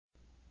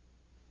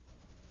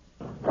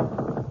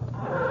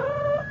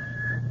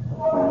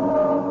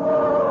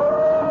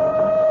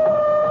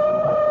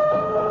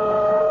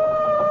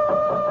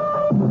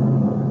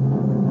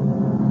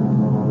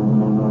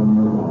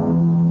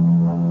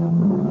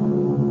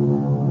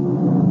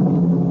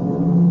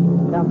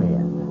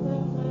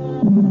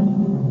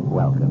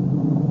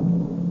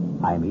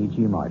Welcome. I'm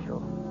E.G. Marshall.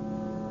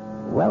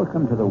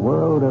 Welcome to the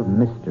world of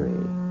mystery,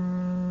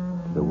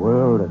 to the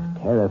world of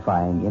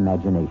terrifying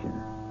imagination.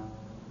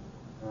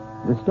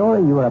 The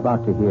story you are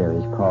about to hear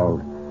is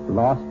called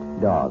Lost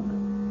Dog.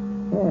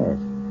 Yes,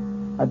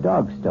 a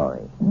dog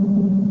story.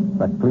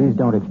 But please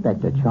don't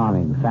expect a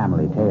charming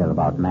family tale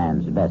about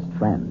man's best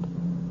friend.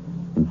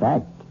 In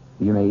fact,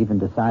 you may even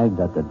decide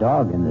that the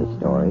dog in this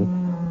story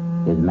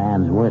is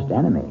man's worst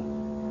enemy.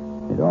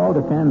 It all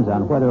depends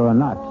on whether or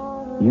not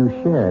you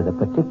share the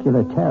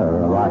particular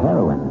terror of our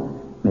heroine,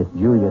 Miss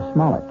Julia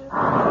Smollett. Get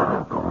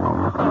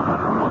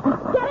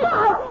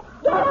out!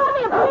 Get out of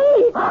here,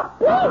 please!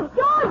 Please,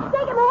 George,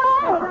 take him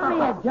away! Give me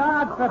a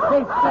job, for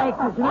Pete's sake.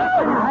 Is he not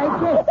going to hurt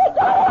you?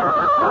 Get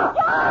out!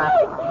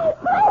 George!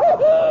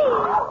 Please!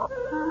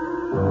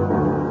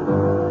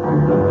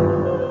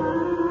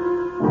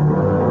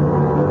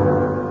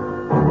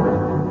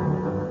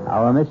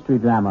 Our mystery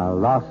drama,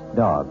 Lost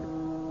Dog,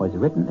 was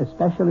written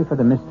especially for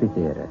the Mystery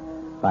Theater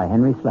by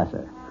Henry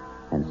Slessor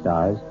and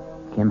stars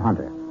Kim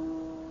Hunter.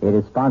 It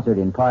is sponsored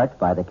in part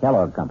by the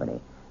Kellogg Company,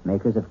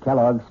 makers of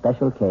Kellogg's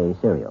Special K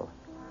cereal.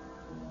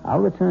 I'll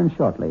return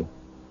shortly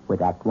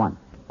with Act One.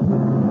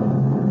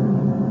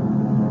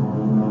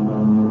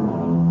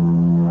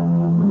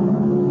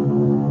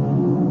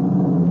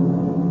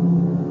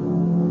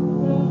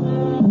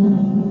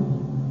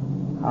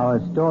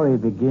 Our story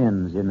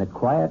begins in the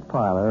quiet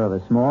parlor of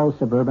a small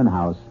suburban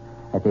house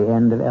at the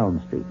end of Elm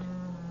Street.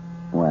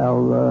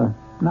 Well,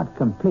 not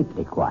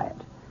completely quiet,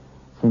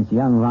 since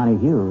young Ronnie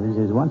Hughes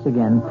is once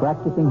again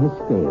practicing his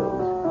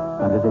scales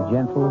under the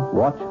gentle,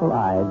 watchful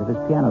eyes of his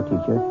piano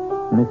teacher,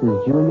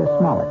 Mrs. Julia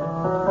Smollett.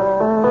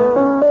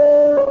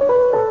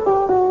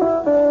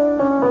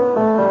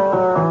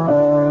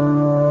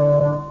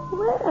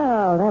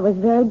 Well, that was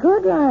very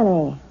good,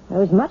 Ronnie. It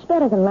was much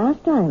better than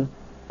last time.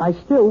 I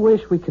still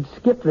wish we could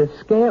skip this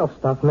scale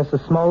stuff,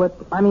 Mrs. Smollett.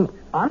 I mean,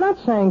 I'm not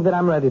saying that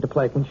I'm ready to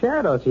play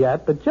concertos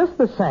yet, but just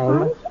the same...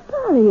 Why does it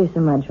bother you so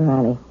much,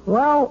 Ronnie?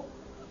 Well,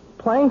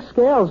 playing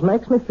scales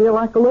makes me feel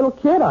like a little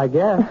kid, I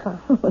guess.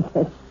 Oh,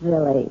 that's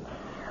silly.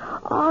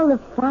 All the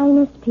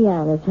finest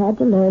pianists had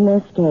to learn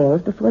their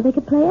scales before they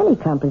could play any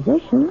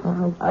composition.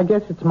 I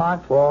guess it's my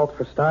fault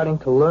for starting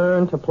to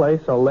learn to play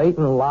so late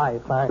in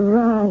life.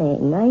 Ronnie,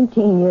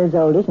 19 years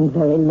old isn't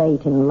very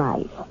late in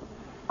life.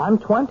 I'm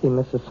 20,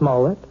 Mrs.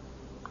 Smollett.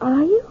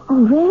 Are you?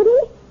 Already?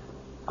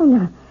 Oh,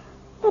 now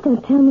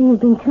don't tell me you've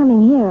been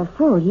coming here a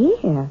full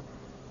year.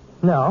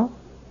 No,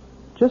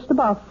 just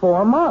about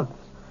 4 months.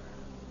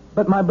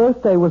 But my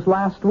birthday was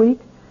last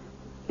week.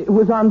 It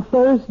was on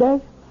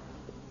Thursday.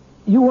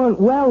 You weren't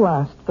well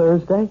last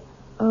Thursday.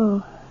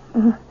 Oh,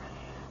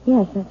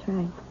 yes, that's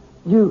right.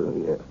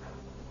 You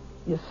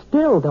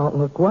still don't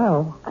look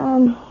well.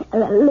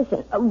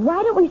 Listen,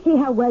 why don't we see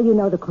how well you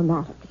know the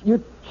chromatics? Your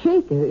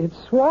cheek, it's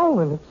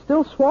swollen. It's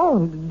still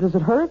swollen. Does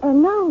it hurt?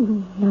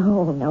 No,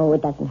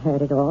 it doesn't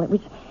hurt at all. It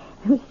was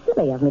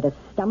silly of me to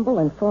stumble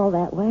and fall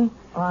that way.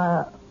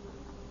 I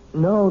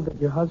know that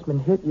your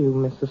husband hit you,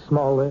 Mrs.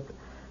 Smollett.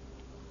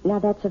 Now,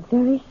 that's a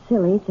very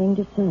silly thing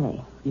to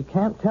say. You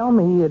can't tell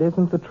me it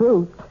isn't the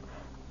truth.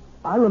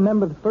 I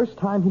remember the first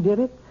time he did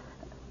it.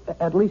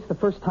 At least the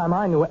first time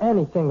I knew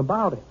anything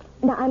about it.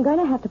 Now, I'm going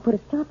to have to put a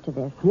stop to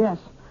this. Yes.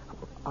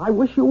 I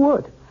wish you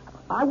would.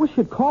 I wish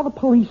you'd call the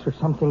police or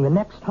something the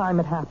next time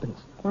it happens.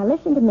 Now,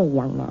 listen to me,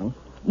 young man.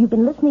 You've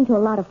been listening to a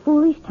lot of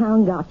foolish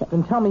town gossip.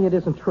 Then tell me it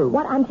isn't true.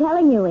 What I'm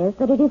telling you is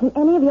that it isn't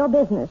any of your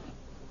business.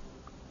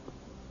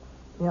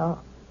 Yeah,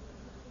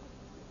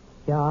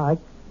 I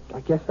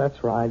guess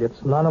that's right.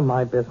 It's none of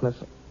my business.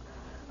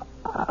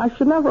 I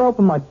should never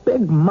open my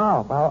big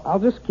mouth. I'll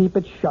just keep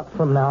it shut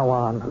from now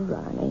on.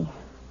 Ronnie.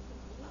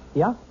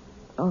 Yeah?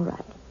 All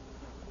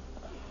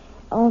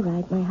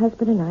right, my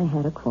husband and I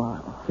had a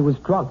quarrel. He was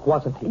drunk,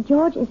 wasn't he?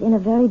 George is in a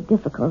very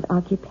difficult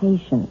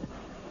occupation.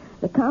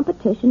 The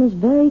competition is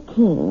very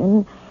keen,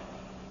 and,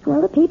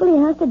 well, the people he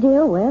has to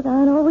deal with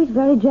aren't always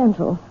very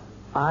gentle.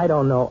 I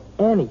don't know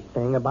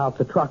anything about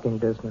the trucking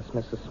business,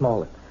 Mrs.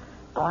 Smollett.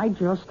 I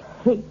just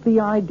hate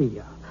the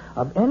idea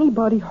of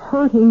anybody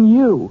hurting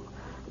you.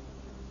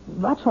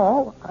 That's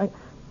all. I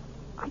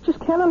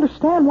just can't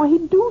understand why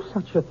he'd do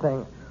such a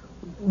thing.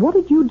 What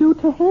did you do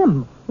to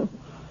him?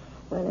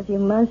 Well, if you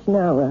must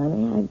know,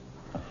 Ronnie,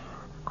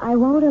 I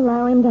won't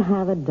allow him to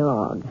have a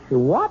dog. You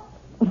what?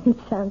 It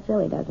sounds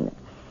silly, doesn't it?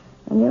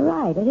 And you're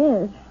right, it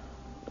is.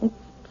 It's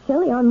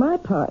silly on my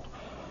part.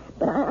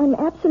 But I'm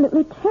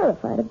absolutely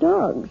terrified of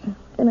dogs.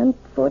 And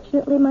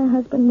unfortunately, my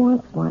husband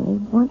wants one. He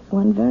wants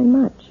one very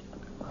much.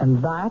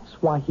 And that's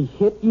why he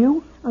hit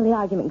you? Well, the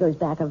argument goes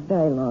back a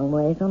very long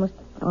ways, almost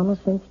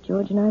since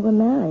George and I were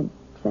married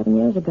 7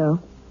 years ago.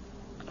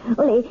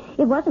 Well,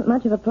 it wasn't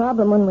much of a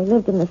problem when we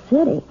lived in the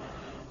city.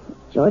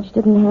 George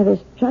didn't have his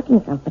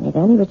trucking company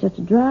then. He was just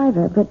a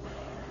driver. But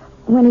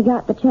when he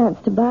got the chance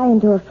to buy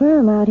into a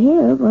firm out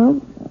here, well,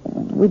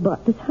 we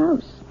bought this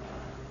house.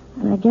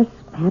 And I guess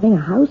having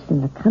a house in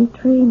the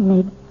country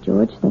made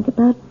George think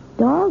about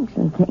dogs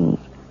and things.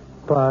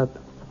 But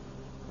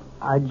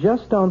I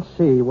just don't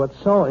see what's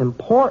so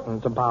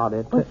important about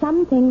it. Well,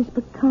 some things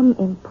become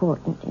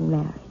important in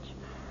marriage.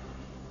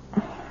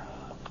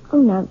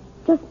 Oh, now,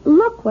 just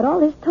look what all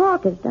this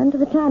talk has done to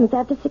the time. It's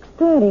after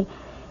 6:30.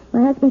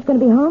 My husband's going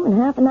to be home in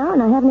half an hour,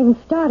 and I haven't even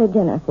started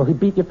dinner. Will he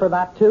beat you for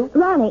that, too?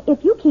 Ronnie,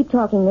 if you keep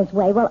talking this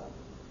way, well,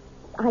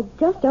 I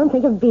just don't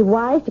think it would be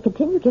wise to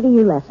continue giving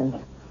you lessons.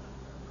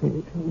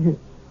 You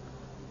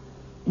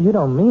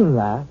don't mean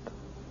that.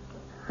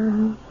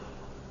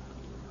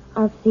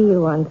 I'll see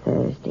you on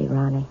Thursday,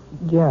 Ronnie.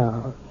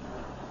 Yeah.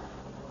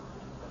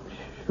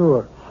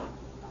 Sure.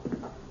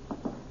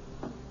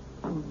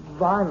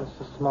 Bye,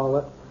 Mrs.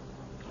 Smollett.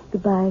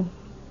 Goodbye,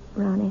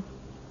 Ronnie.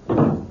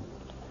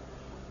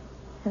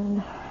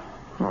 And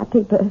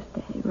happy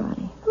birthday,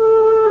 Ronnie.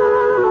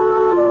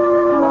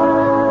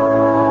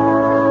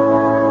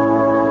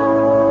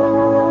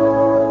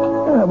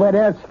 What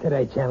else could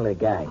I tell the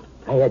guy?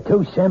 I had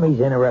 2 semis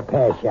in a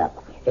repair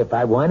shop. If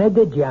I wanted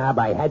the job,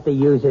 I had to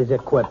use his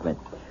equipment.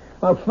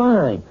 Well,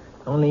 fine.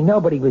 Only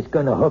nobody was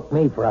going to hook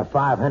me for a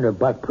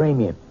 $500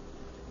 premium.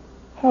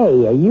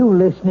 Hey, are you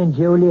listening,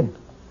 Julia?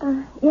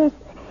 Yes.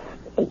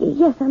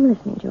 Yes, I'm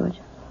listening, George.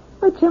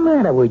 What's the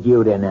matter with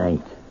you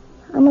tonight?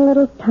 I'm a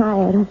little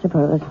tired, I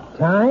suppose.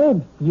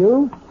 Tired?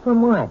 You?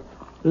 From what?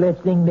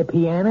 Lifting the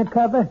piano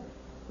cover?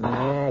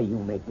 Nah, you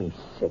make me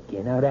sick,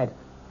 you know that?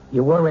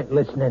 You weren't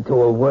listening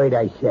to a word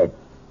I said.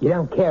 You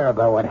don't care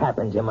about what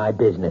happens in my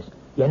business.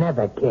 You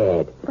never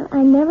cared. But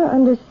I never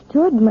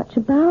understood much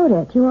about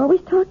it. You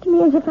always talk to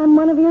me as if I'm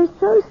one of your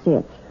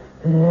associates.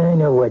 I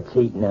know what's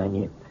eating on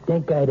you.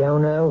 Think I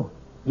don't know?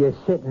 You're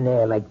sitting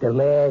there like the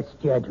last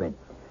judgment.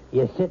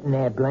 You're sitting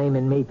there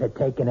blaming me for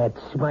taking that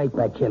swipe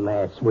at you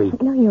last week.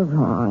 No, you're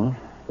wrong.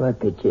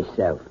 Look at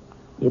yourself.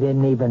 You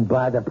didn't even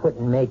bother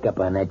putting makeup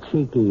on that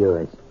cheek of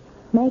yours.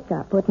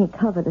 Makeup wouldn't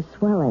cover the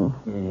swelling.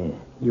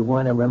 You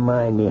want to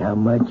remind me how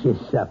much you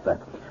suffer.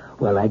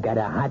 Well, I got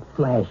a hot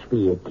flash for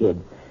you, kid.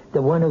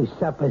 The one who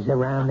suffers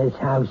around this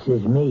house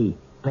is me.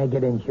 I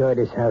could enjoy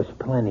this house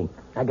plenty.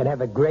 I could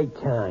have a great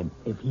time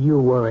if you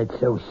weren't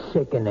so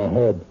sick in the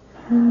head.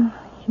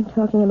 You're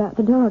talking about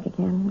the dog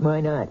again.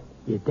 Why not?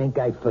 You think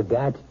I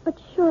forgot? But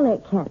surely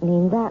it can't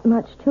mean that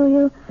much to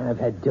you. I've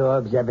had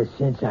dogs ever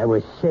since I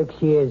was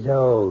 6 years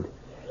old.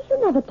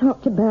 You never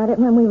talked about it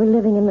when we were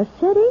living in the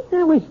city.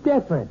 That was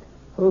different.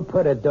 Who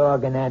put a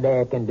dog in that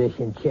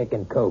air-conditioned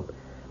chicken coop?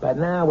 But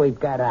now we've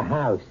got a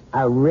house.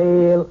 A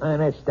real,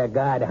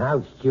 honest-to-God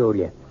house,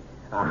 Julia.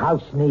 A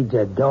house needs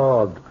a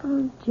dog.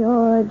 Oh,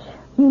 George,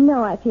 you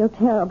know I feel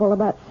terrible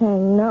about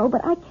saying no,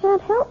 but I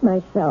can't help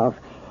myself.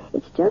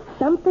 It's just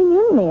something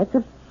in me. It's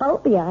a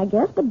phobia, I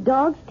guess, but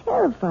dogs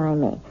terrify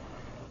me.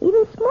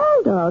 Even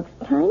small dogs,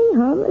 tiny,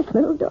 harmless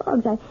little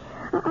dogs.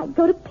 I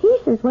go to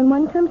pieces when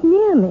one comes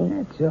near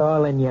me. It's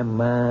all in your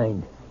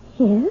mind.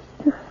 Yes,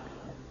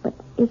 but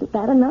isn't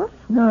that enough?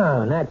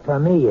 No, not for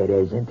me it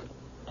isn't.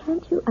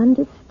 Can't you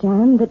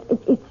understand that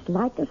it's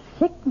like a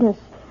sickness,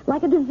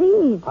 like a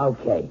disease?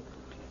 Okay,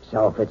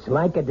 so if it's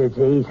like a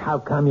disease, how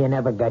come you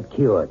never got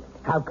cured?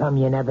 How come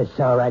you never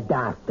saw a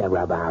doctor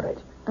about it?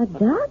 A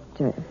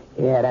doctor?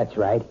 Yeah, that's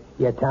right.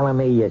 You're telling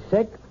me you're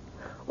sick?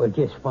 We'll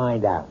just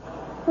find out.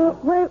 Well,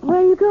 where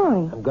are you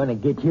going? I'm going to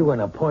get you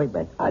an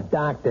appointment, a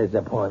doctor's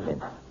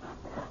appointment.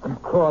 I'm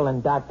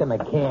calling Dr.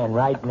 McCann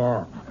right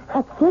now.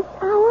 At this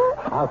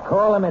hour? I'll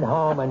call him at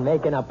home and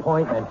make an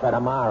appointment for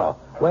tomorrow.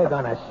 We're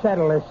going to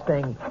settle this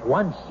thing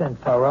once and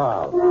for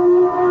all.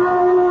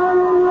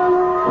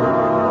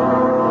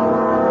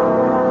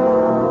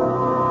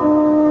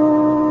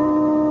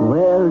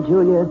 Well,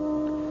 Julia,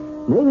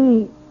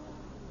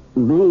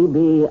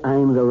 maybe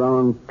I'm the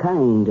wrong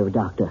kind of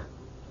doctor.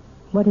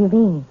 What do you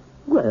mean?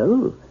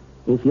 Well,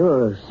 if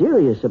you're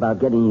serious about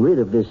getting rid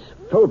of this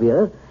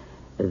phobia,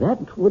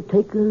 that would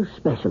take a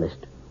specialist.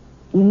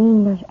 You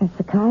mean a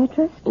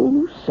psychiatrist?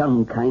 Oh,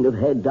 some kind of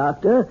head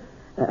doctor.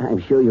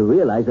 I'm sure you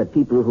realize that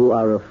people who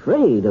are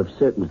afraid of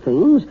certain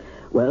things,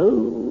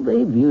 well,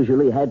 they've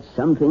usually had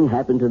something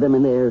happen to them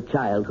in their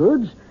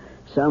childhoods,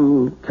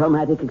 some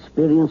traumatic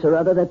experience or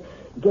other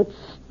that gets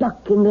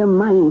stuck in their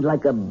mind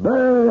like a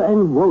burr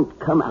and won't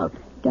come out.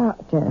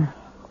 Doctor,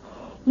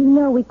 you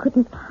know we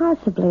couldn't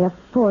possibly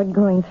afford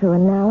going through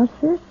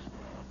analysis.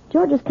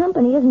 George's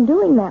company isn't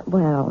doing that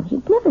well.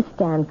 He'd never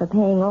stand for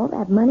paying all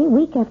that money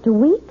week after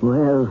week.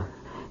 Well,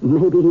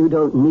 maybe you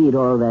don't need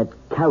all that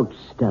couch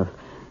stuff.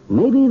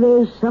 Maybe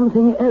there's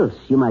something else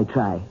you might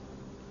try.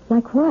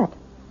 Like what?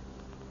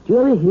 Do you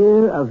ever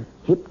hear of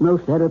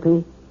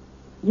hypnotherapy?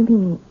 You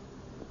mean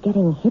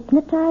getting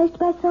hypnotized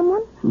by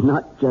someone?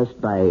 Not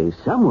just by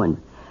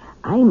someone.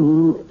 I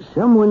mean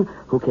someone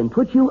who can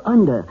put you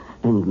under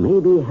and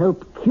maybe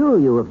help cure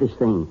you of this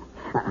thing.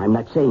 I'm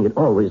not saying it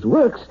always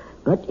works,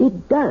 but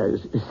it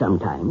does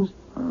sometimes.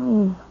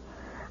 Oh,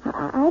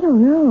 I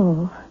don't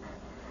know.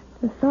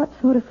 The thought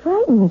sort of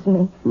frightens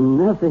me.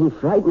 Nothing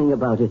frightening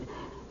about it.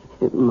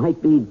 It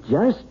might be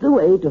just the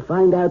way to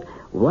find out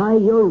why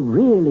you're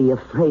really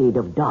afraid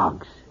of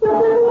dogs.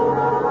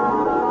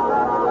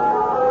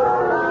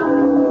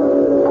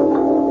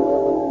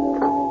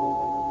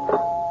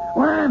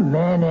 1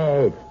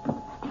 minute.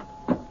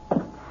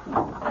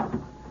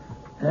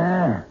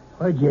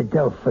 What'd you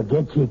do,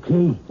 forget your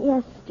key?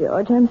 Yes,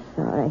 George, I'm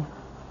sorry.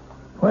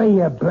 Where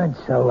you been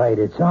so late?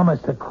 It's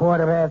almost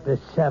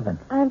 7:15.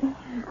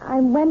 I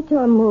went to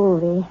a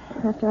movie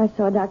after I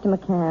saw Dr.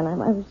 McCann.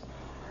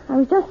 I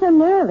was just so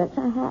nervous.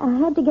 I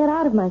had to get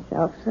out of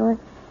myself, so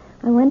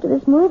I went to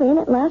this movie, and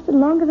it lasted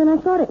longer than I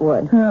thought it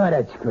would. Oh,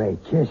 that's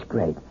great, just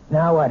great.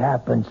 Now what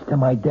happens to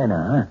my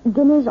dinner, huh?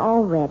 Dinner's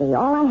all ready.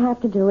 All I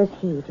have to do is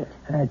heat it.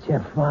 That's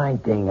a fine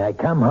thing. I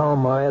come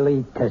home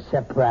early to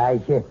surprise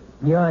you.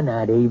 You're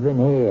not even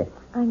here.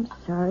 I'm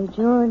sorry,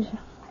 George.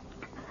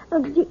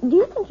 Do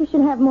you think you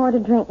should have more to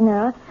drink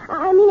now?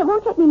 I mean, it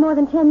won't take me more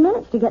than 10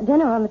 minutes to get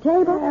dinner on the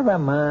table. Never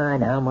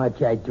mind how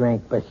much I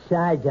drink.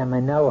 Besides, I'm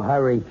in no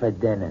hurry for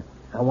dinner.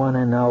 I want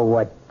to know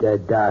what the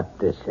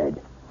doctor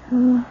said.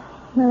 Well,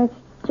 it's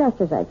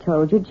just as I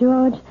told you,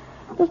 George.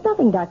 There's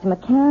nothing Dr.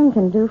 McCann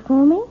can do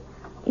for me.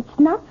 It's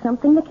not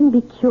something that can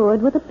be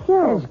cured with a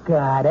pill. There's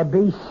gotta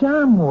be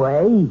some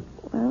way.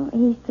 Well,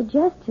 he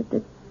suggested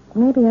that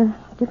maybe a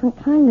different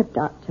kind of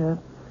doctor,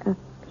 a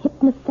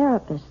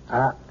hypnotherapist.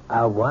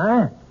 A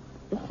what?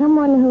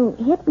 Someone who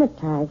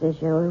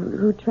hypnotizes you,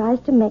 who tries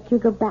to make you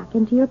go back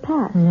into your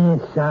past.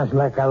 It sounds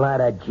like a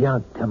lot of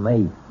junk to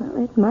me.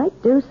 Well, it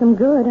might do some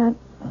good.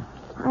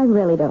 I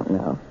really don't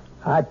know.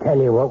 I'll tell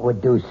you what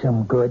would do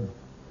some good.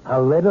 A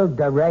little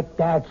direct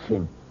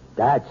action.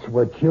 That's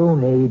what you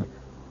need.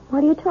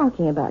 What are you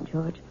talking about,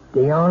 George?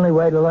 The only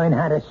way to learn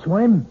how to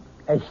swim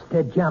is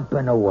to jump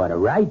in the water,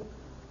 right?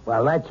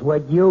 Well, that's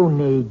what you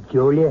need,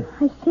 Julia.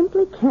 I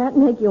simply can't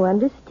make you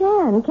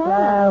understand, can I?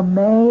 Well,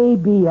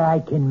 maybe I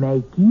can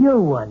make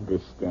you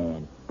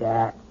understand.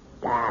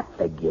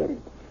 Forget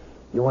it.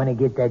 You want to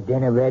get that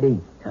dinner ready?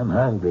 I'm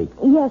hungry.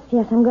 Yes,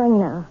 I'm going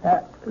now.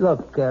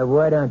 Look,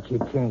 why don't you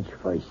change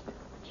first?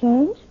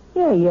 Change?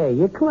 Yeah,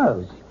 your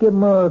clothes. Get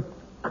more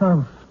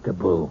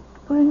comfortable.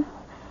 Well,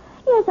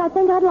 yes, I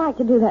think I'd like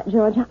to do that,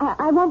 George.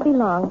 I won't be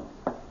long.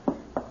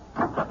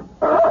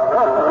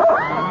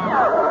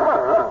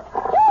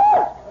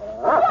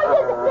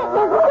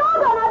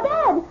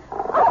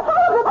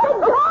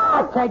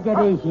 Take it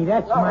easy.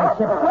 That's my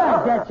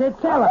surprise. That's it.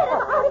 Tell her. Get him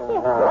out of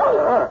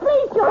here.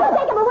 Please, George,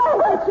 take him away.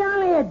 It's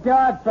only a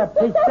dog, for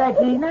Pete's sake.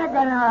 He's not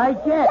going to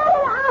hurt you. Get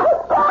him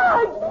out,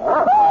 George!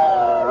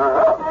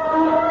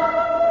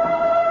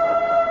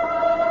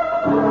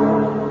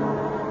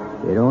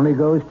 It only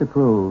goes to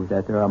prove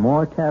that there are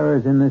more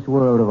terrors in this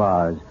world of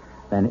ours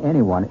than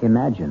anyone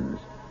imagines.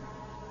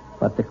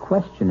 But the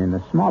question in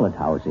the Smollett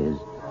house is,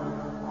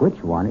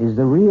 which one is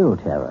the real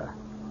terror?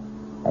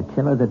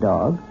 Attila the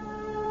dog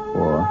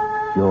or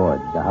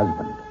George the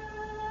husband?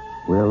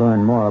 We'll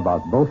learn more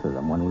about both of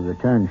them when we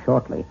return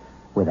shortly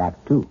with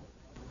Act 2.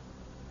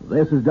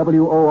 This is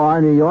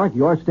WOR New York,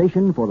 your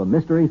station for the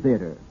Mystery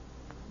Theater.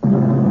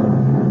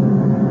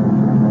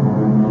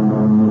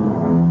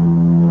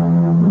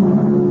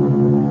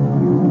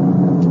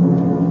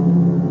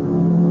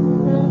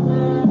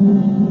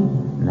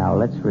 Now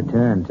let's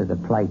return to the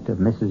plight of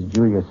Mrs.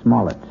 Julia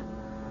Smollett,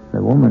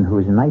 the woman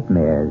whose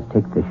nightmares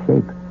take the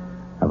shape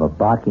of a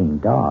barking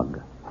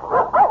dog.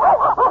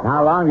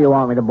 How long do you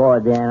want me to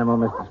board the animal,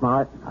 Mr.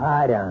 Smollett?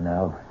 I don't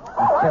know.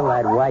 Until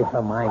that wife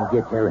of mine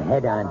gets her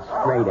head on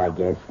straight, I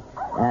guess.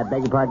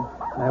 Beg your pardon?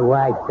 My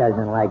wife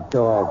doesn't like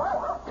dogs.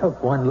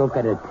 Took one look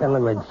at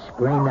Attila and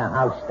screamed the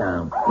house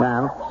down.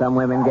 Well, some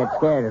women get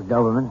scared of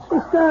Dobermans.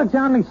 This dog's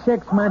only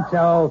 6 months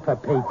old, for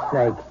Pete's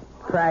sake.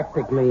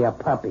 Practically a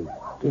puppy.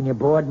 Can you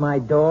board my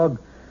dog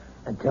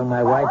until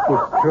my wife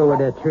gets through with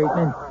her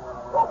treatment?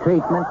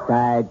 Treatment?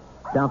 I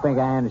don't think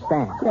I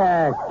understand.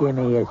 Just give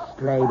me a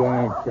straight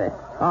answer.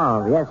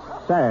 Oh, yes,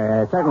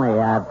 sir. Certainly.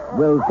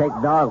 We'll take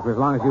the dog for as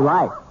long as you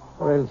like.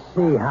 We'll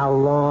see how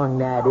long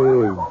that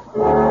is.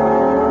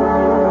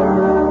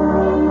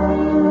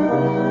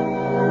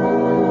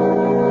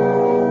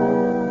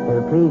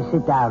 Please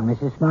sit down,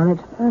 Mrs.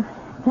 Smollett.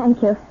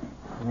 Thank you.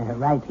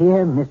 Right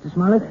here, Mr.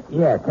 Smollett.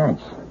 Yeah,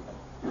 thanks.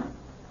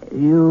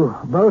 You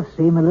both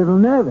seem a little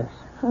nervous.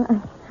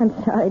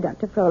 I'm sorry,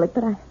 Dr. Froelich,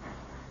 but I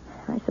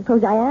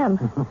suppose I am.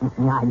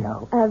 I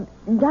know.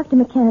 Dr.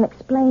 McCann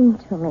explained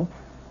to me.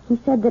 He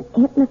said that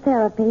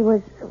hypnotherapy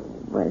was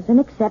an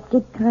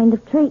accepted kind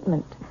of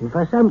treatment.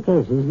 For some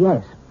cases,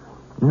 yes.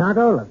 Not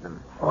all of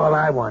them. All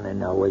I want to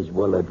know is,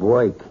 will it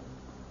work?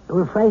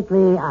 Well,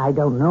 frankly, I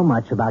don't know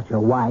much about your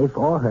wife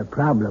or her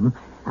problem.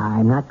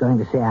 I'm not going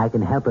to say I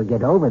can help her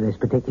get over this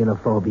particular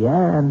phobia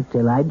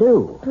until I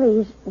do.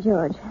 Please,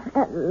 George,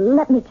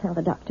 let me tell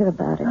the doctor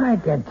about it. I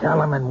can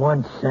tell him in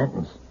one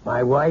sentence.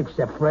 My wife's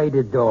afraid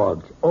of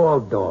dogs. All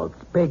dogs.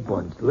 Big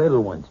ones,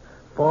 little ones.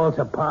 Falls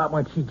apart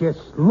when she just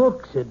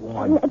looks at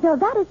one. No,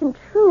 that isn't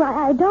true.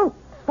 I don't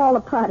fall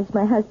apart, as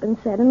my husband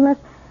said, unless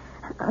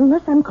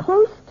I'm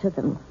close to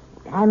them.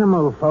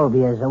 Animal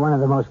phobias are one of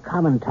the most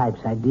common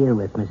types I deal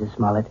with, Mrs.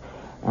 Smollett,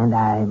 and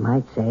I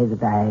might say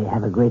that I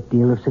have a great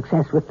deal of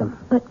success with them.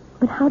 But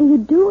how do you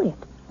do it?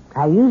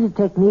 I use a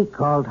technique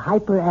called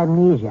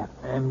hyperamnesia.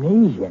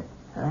 Amnesia?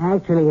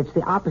 Actually, it's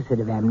the opposite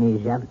of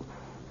amnesia.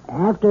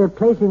 After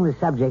placing the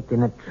subject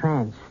in a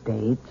trance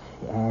state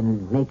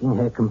and making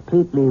her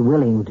completely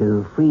willing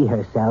to free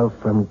herself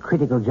from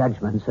critical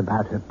judgments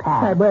about her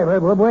past...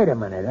 Wait a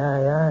minute.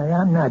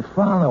 I'm not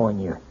following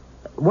you.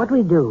 What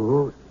we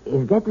do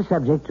is get the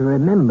subject to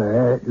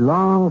remember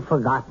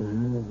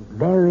long-forgotten,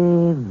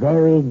 very,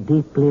 very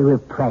deeply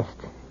repressed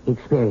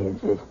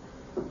experiences.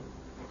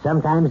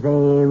 Sometimes they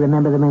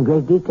remember them in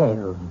great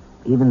detail,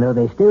 even though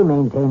they still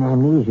maintain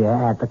amnesia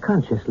at the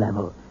conscious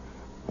level.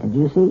 And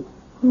you see...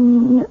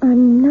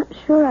 I'm not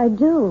sure I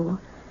do.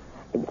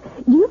 Do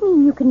you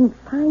mean you can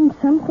find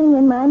something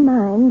in my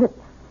mind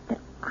that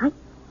I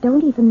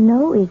don't even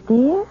know is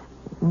there?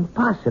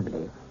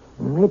 Possibly.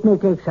 It may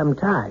take some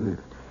time.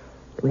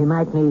 We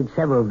might need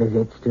several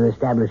visits to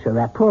establish a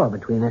rapport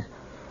between us.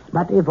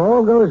 But if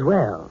all goes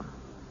well,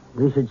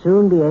 we should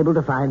soon be able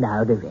to find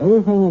out if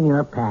anything in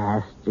your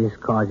past is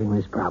causing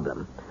this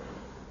problem.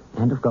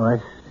 And, of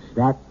course,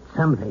 that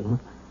something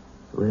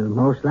will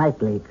most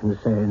likely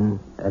concern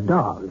a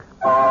dog.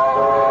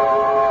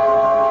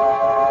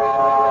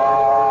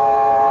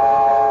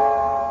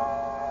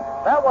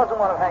 That wasn't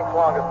one of Hank's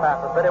longest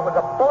passes, but it was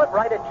a bullet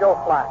right at Joe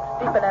Flax,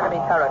 deep in enemy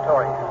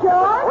territory.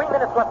 George? 3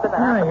 minutes left in the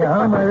half. You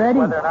home already?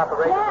 Whether or not the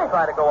Raiders will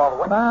try to go all the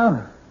way.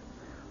 Well,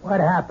 what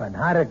happened?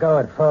 How'd it go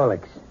at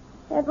Folix?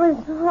 It was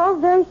all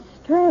very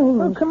strange.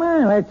 Well, come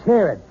on, let's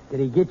hear it.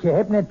 Did he get you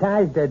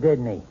hypnotized or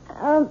didn't he?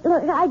 Look,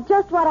 I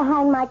just want to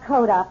hang my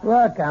coat up.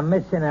 Look, I'm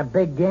missing a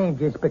big game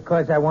just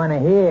because I want to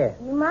hear.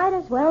 You might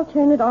as well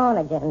turn it on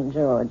again,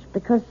 George,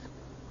 because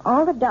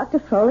all that Dr.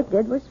 Folek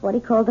did was what he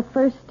called the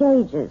first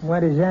stages. What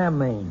does that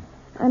mean?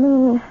 I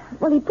mean,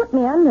 well, he put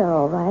me under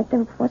all right.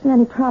 There wasn't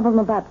any problem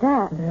about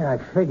that. Yeah, I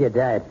figured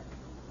that.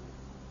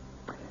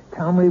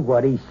 Tell me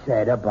what he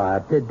said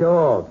about the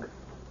dog.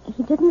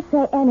 He didn't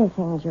say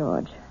anything,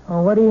 George.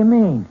 Oh, what do you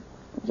mean?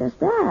 Just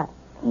that.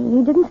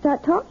 He didn't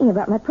start talking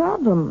about my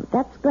problem.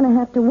 That's going to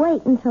have to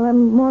wait until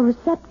I'm more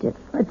receptive.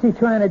 What's he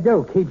trying to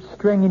do? Keep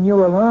stringing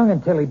you along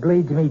until he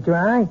bleeds me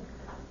dry?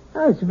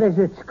 Those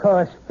visits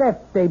cost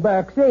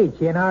 $50 each,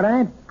 you know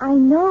that? I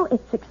know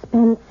it's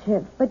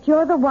expensive, but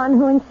you're the one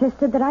who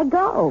insisted that I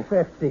go.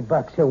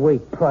 $50 a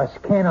week plus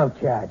kennel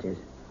charges.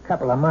 A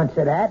couple of months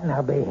of that, and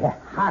I'll be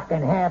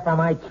hocking half of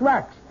my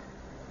trucks.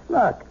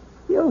 Look,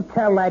 you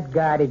tell that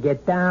guy to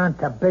get down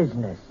to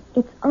business.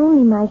 It's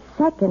only my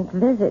second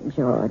visit,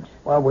 George.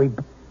 Well, we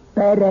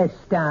better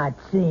start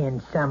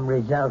seeing some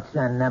results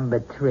on number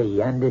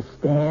 3,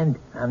 understand?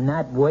 I'm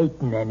not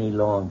waiting any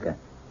longer.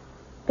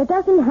 There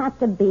doesn't have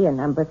to be a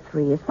number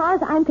 3. As far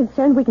as I'm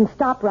concerned, we can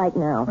stop right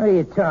now. What are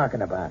you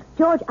talking about?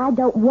 George, I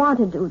don't want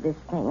to do this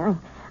thing.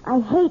 I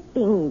hate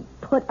being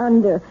put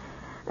under.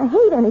 I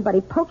hate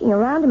anybody poking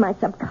around in my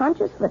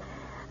subconscious for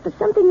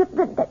something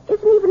that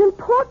isn't even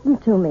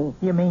important to me.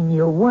 You mean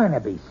you want to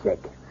be sick?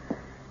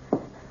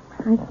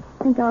 I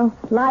think I'll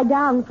lie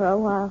down for a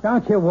while.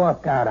 Don't you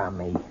walk out on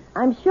me.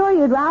 I'm sure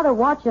you'd rather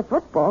watch a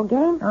football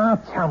game. Oh,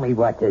 tell me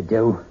what to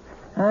do.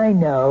 I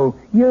know.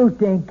 You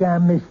think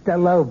I'm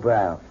Mr.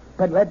 Lowbrow.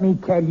 But let me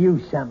tell you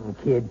something,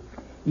 kid.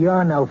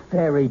 You're no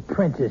fairy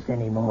princess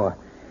anymore.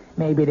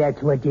 Maybe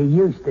that's what you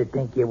used to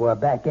think you were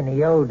back in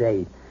the old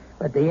days.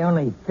 But the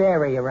only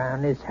fairy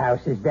around this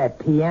house is that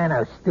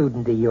piano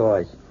student of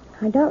yours.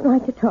 I don't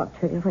like to talk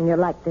to you when you're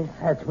like this.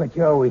 That's what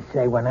you always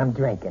say when I'm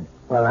drinking.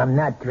 Well, I'm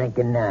not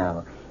drinking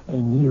now.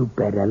 And you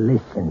better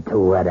listen to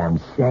what I'm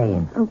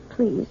saying. Oh,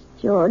 please,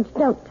 George,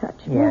 don't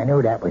touch me. Yeah, I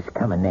knew that was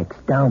coming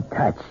next. Don't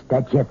touch.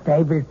 That's your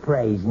favorite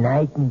phrase,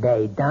 night and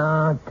day.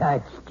 Don't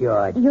touch,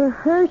 George. You're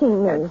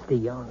hurting me. That's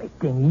the only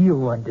thing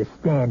you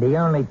understand. The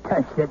only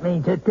touch that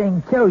means a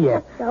thing to you.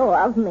 Let go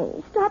of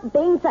me. Stop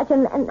being such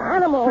an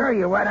animal. I'll show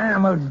you what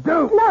animals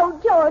do. No,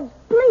 George,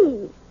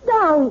 please,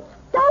 don't.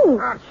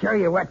 I'll show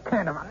you what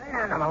kind of an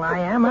animal I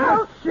am.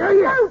 I'll show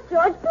you. Don't,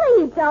 George,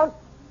 please don't.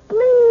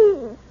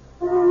 Please.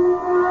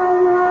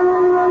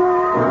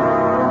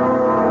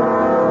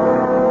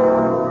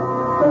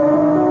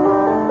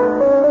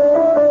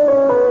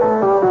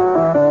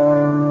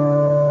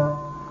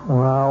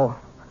 Well,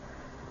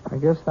 I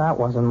guess that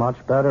wasn't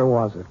much better,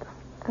 was it?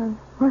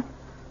 What?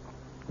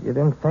 You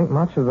didn't think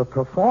much of the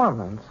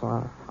performance.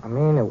 I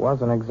mean, it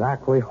wasn't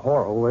exactly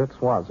Horowitz,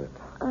 was it?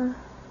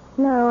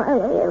 No,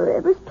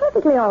 it was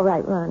perfectly all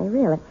right, Ronnie,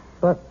 really.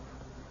 But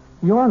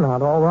you're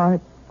not all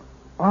right,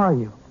 are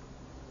you?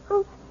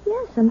 Oh,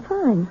 yes, I'm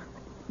fine.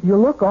 You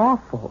look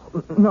awful.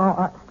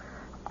 No,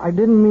 I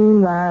didn't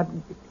mean that.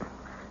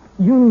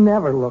 You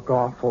never look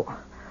awful.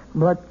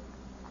 But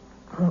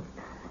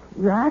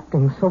you're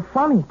acting so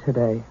funny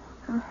today.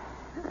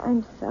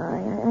 I'm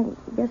sorry. I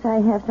guess I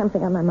have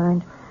something on my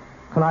mind.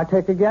 Can I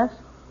take a guess?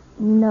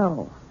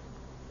 No.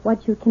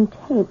 What you can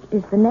take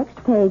is the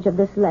next page of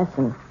this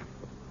lesson.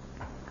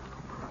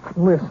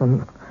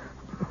 Listen,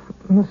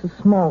 Mrs.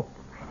 Smoke.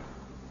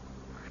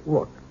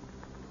 Look.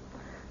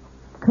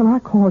 Can I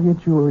call you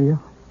Julia?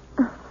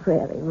 Oh,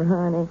 really,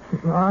 Ronnie?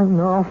 I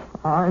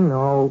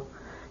know.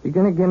 You're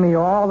going to give me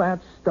all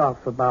that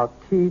stuff about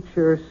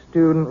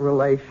teacher-student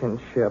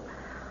relationship.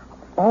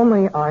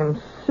 Only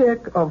I'm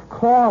sick of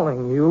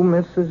calling you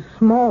Mrs.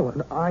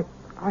 Smollett. I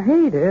I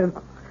hate it.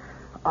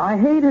 I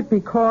hate it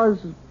because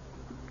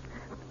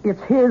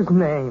it's his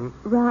name.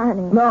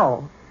 Ronnie.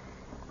 No.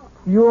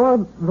 You're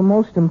the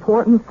most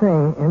important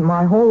thing in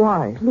my whole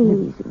life.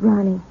 Please,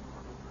 Ronnie.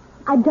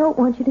 I don't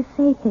want you to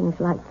say things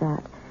like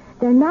that.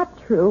 They're not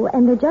true,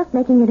 and they're just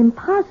making it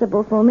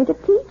impossible for me to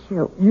teach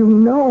you. You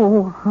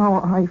know how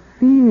I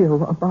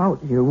feel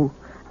about you.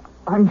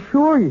 I'm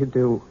sure you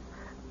do.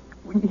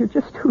 You're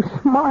just too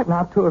smart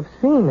not to have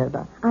seen it.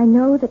 I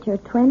know that you're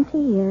 20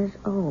 years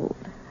old.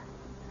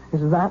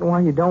 Is that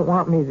why you don't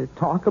want me to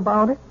talk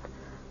about it?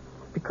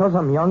 Because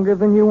I'm younger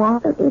than you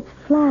are? It's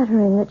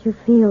flattering that you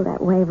feel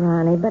that way,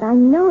 Ronnie, but I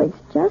know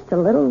it's just a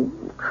little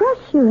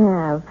crush you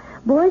have.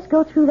 Boys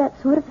go through that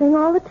sort of thing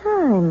all the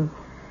time.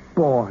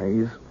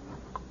 Boys.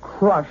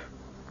 Crush.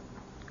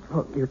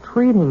 Look, you're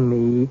treating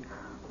me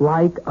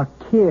like a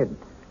kid.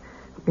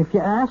 If you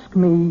ask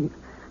me,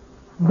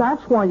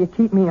 that's why you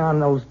keep me on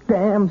those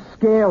damn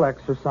scale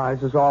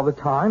exercises all the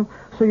time,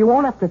 so you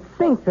won't have to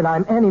think that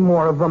I'm any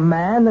more of a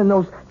man than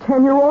those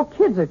 10-year-old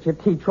kids that you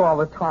teach all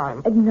the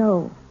time.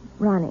 No,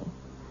 Ronnie.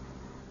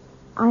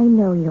 I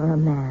know you're a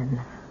man.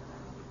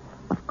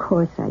 Of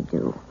course I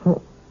do.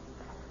 Well,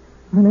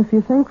 and if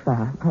you think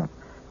that,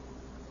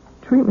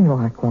 treat me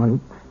like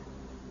one.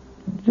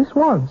 Just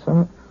once.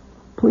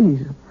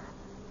 Please.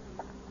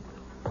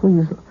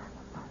 Please.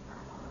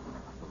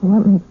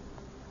 Let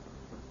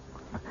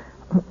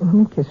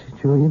me kiss you,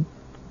 Julia.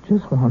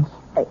 Just once.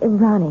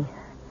 Ronnie.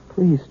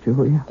 Please,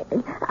 Julia.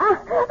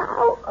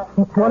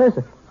 What is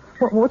it?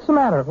 What's the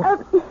matter?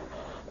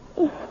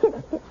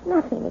 It's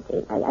nothing.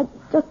 I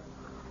just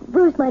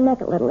bruised my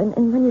neck a little,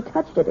 and when you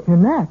touched it... Your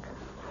neck?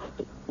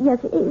 Yes,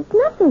 it's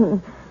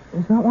nothing.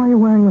 Is that why you're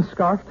wearing the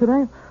scarf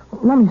today?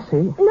 Let me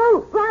see.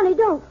 No, Ronnie,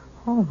 don't.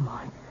 Oh,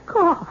 my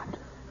God.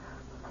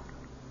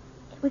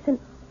 It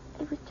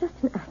was just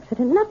an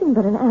accident. Nothing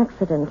but an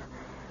accident.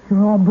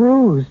 You're all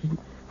bruised.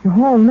 Your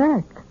whole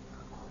neck.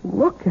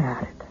 Look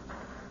at it.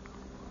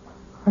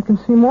 I can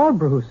see more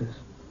bruises.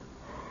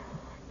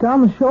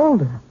 Down the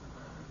shoulder.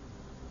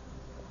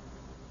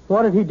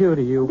 What did he do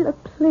to you?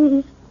 Look,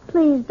 please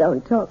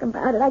don't talk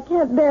about it. I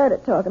can't bear to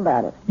talk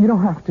about it. You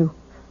don't have to.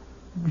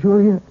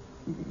 Julia,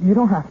 you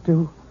don't have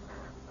to.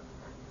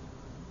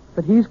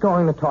 But he's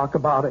going to talk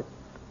about it.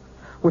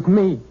 With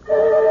me.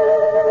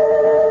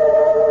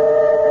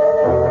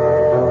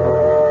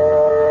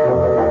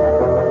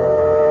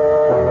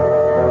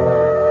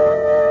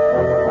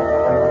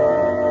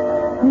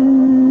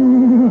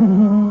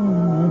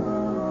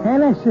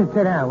 Sit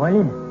down, will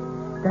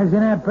you? Doesn't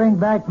that bring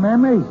back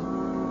memories?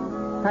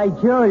 Hey,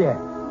 Julia.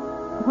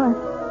 What?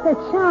 The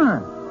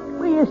song.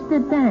 We used to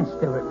dance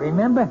to it,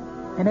 remember?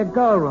 In a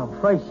girl room,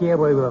 first year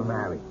we were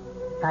married.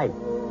 Hey,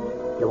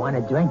 you want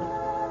a drink?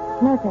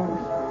 No,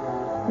 thanks.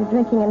 You're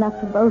drinking enough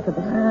for both of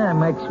us. Ah,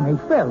 makes me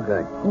feel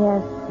good.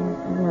 Yes,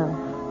 I know.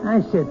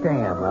 I should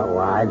think about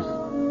wives.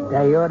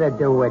 They ought to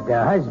do what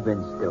their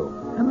husbands do.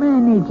 A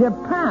man needs a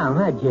pal,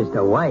 not just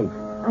a wife.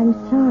 I'm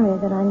sorry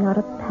that I'm not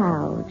a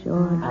pal,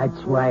 George.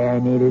 That's why I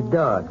need a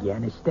dog, you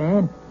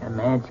understand? A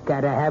man's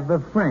got to have a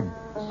friend.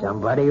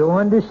 Somebody who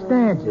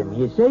understands him,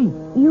 you see?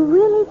 You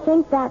really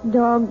think that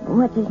dog,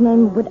 what's his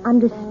name, would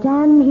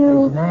understand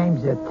you? His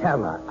name's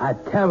Attila.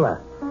 Attila.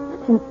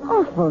 That's an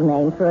awful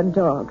name for a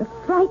dog. A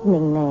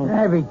frightening name.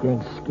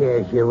 Everything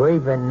scares you,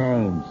 even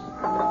names.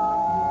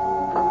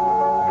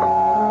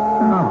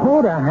 Oh,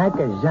 who the heck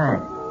is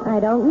that? I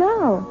don't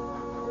know.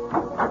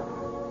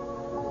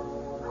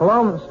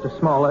 Hello, Mr.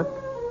 Smollett.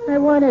 Hey,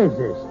 what is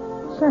this?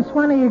 Since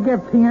when do you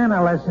give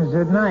piano lessons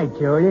at night,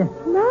 Julia?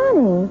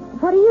 Ronnie,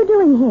 what are you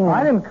doing here?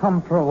 I didn't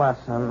come for a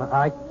lesson.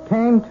 I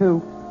came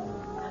to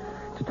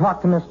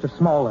talk to Mr.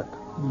 Smollett.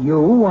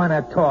 You want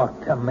to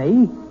talk to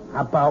me?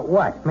 About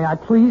what? May I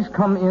please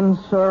come in,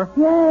 sir?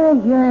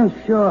 Yeah,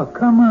 sure.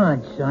 Come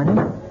on, Sonny.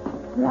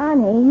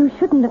 Ronnie, you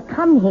shouldn't have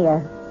come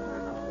here.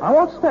 I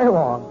won't stay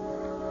long.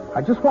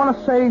 I just want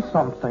to say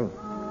something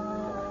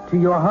to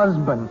your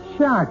husband.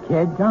 Sure,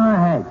 kid. Go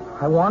ahead.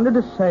 I wanted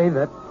to say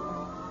that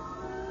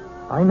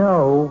I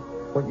know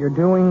what you're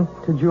doing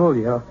to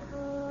Julia.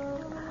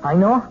 I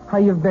know how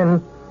you've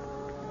been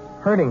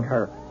hurting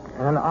her,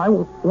 and I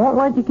won't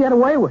let you get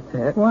away with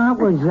it. What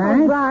was that?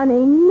 Oh,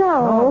 Ronnie,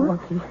 no.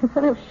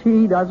 Even if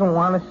she doesn't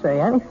want to say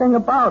anything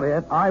about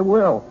it, I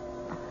will.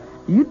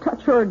 You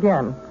touch her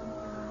again,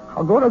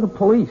 I'll go to the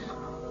police.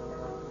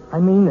 I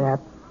mean that.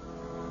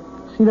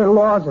 See, there are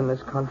laws in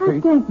this country.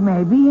 I think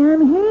maybe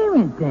I'm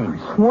hearing things.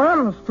 I swear,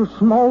 Mr.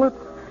 Smollett,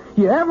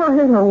 you ever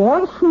hit her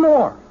once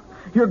more,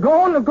 you're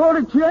going to go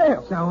to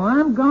jail. So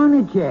I'm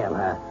going to jail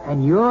her,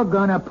 and you're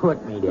going to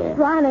put me there.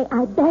 Ronnie,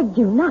 I begged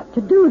you not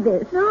to do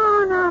this.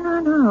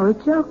 No.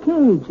 It's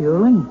okay,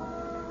 Julie.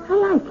 I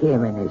like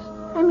hearing this.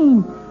 I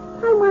mean,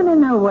 I want to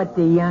know what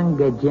the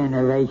younger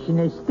generation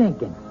is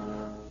thinking.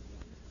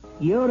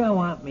 You don't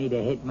want me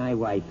to hit my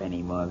wife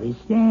anymore, is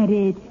that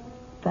it?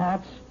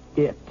 That's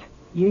it.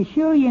 You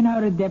sure you know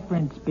the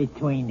difference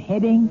between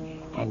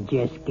hitting and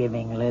just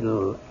giving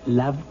little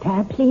love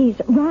taps?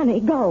 Please, Ronnie,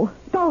 go.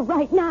 Go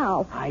right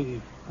now.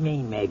 I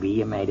mean, maybe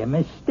you made a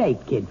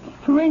mistake, kid.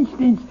 For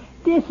instance,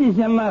 This is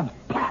a love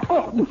tap.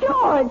 Oh,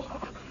 George!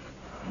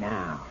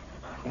 Now,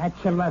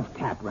 that's a love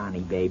tap,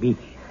 Ronnie, baby.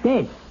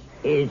 This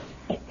is...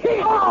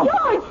 Oh,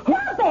 George,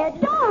 stop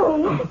it!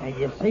 Don't! And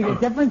you see the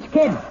difference,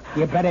 kid?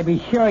 You better be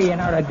sure you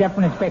know the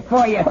difference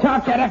before you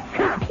talk to the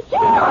cops.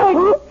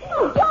 George!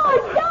 George,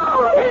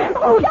 don't!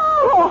 Oh,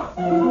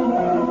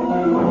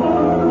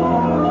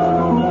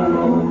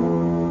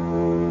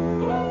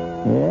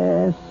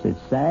 Yes,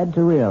 it's sad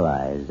to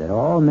realize that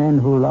all men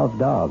who love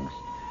dogs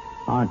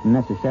aren't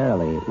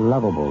necessarily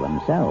lovable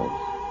themselves.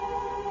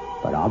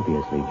 But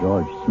obviously,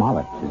 George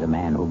Smollett is a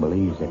man who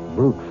believes that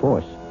brute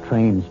force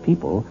trains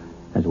people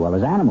as well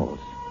as animals.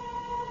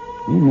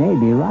 He may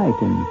be right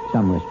in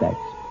some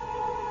respects,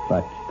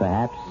 but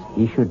perhaps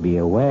he should be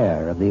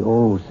aware of the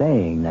old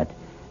saying that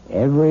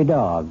every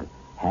dog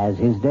has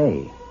his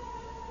day.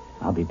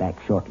 I'll be back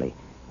shortly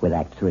with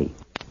Act 3.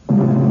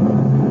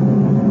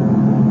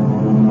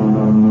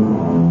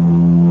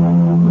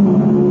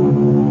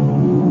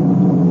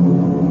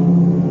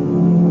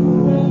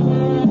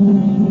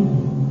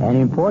 An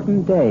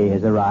important day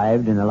has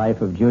arrived in the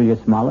life of Julia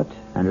Smollett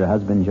and her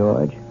husband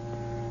George,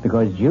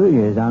 because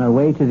Julia is on her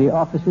way to the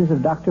offices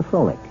of Dr.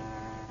 Froelich,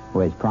 who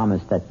has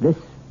promised that this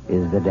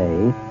is the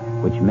day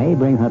which may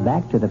bring her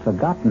back to the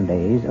forgotten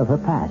days of her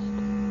past,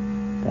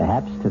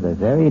 perhaps to the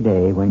very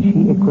day when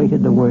she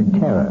equated the word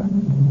terror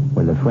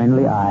with the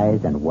friendly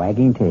eyes and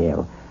wagging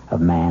tail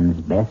of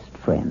man's best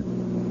friend.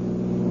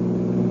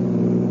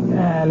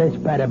 This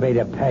better be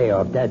the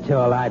payoff. That's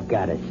all I've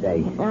got to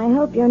say. I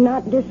hope you're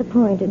not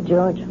disappointed,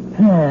 George.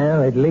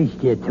 Well, at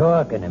least you're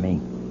talking to me.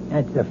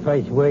 That's the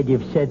first word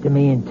you've said to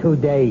me in 2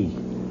 days.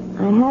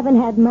 I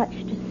haven't had much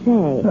to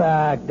say.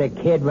 Look, the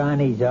kid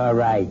Ronnie's all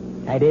right.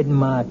 I didn't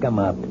mark him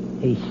up.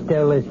 He's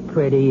still as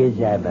pretty as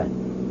ever.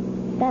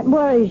 That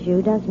worries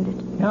you, doesn't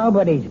it?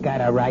 Nobody's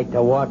got a right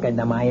to walk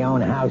into my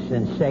own house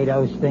and say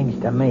those things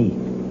to me.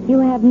 You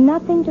have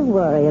nothing to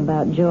worry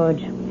about,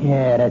 George.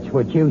 Yeah, that's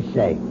what you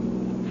say.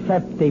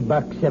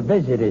 $50 a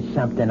visit is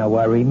something to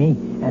worry me,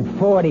 and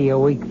 $40 a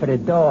week for the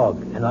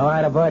dog, and a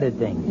lot of other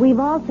things. We've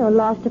also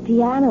lost a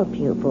piano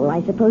pupil.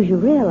 I suppose you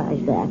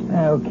realize that.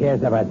 Who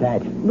cares about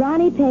that?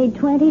 Ronnie paid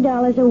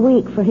 $20 a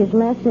week for his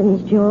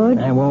lessons, George.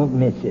 I won't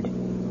miss it.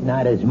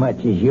 Not as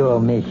much as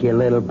you'll miss your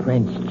little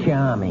Prince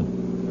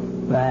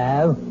Charming.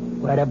 Well,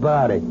 what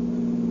about it?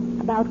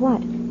 About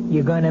what?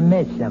 You're going to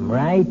miss him,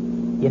 right?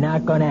 You're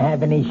not going to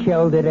have any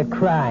shoulder to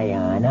cry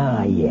on,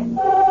 are you?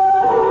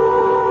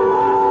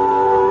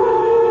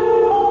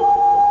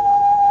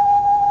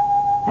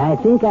 I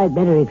think I'd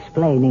better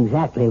explain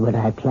exactly what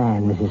I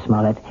plan, Mrs.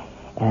 Smollett.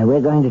 We're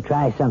going to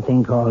try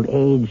something called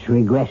age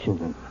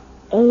regression.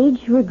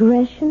 Age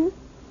regression?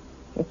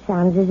 It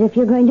sounds as if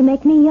you're going to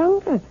make me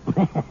younger.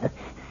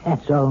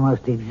 That's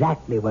almost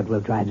exactly what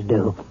we'll try to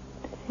do.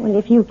 Well,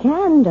 if you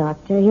can,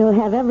 Doctor, you'll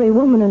have every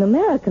woman in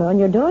America on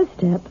your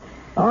doorstep.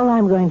 All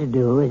I'm going to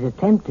do is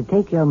attempt to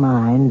take your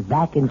mind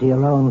back into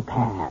your own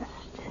past.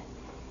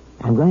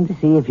 I'm going to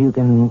see if you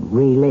can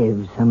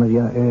relive some of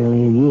your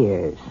earlier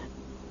years.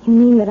 You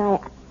mean that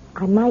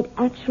I might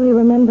actually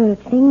remember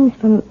things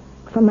from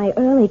my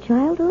early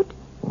childhood?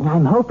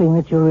 I'm hoping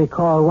that you'll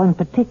recall one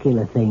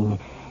particular thing.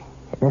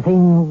 The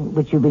thing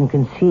which you've been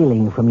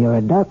concealing from your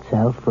adult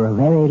self for a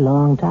very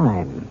long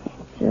time.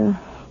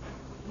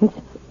 It's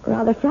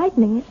rather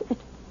frightening, isn't it?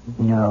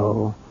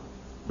 No,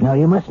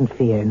 you mustn't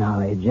fear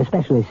knowledge,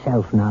 especially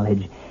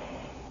self-knowledge.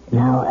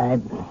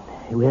 Now,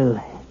 we'll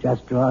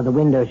just draw the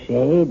window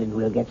shade and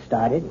we'll get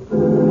started.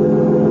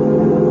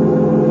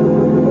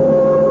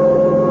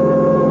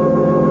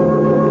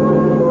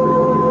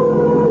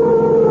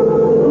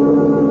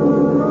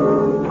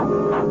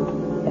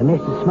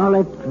 Mr.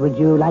 Smollett, would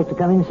you like to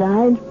come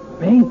inside?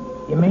 Me?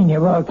 You mean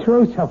you're all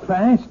through so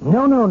fast?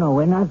 No,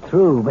 we're not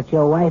through, but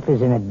your wife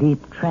is in a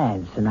deep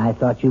trance, and I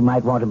thought you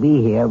might want to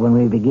be here when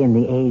we begin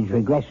the age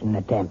regression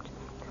attempt.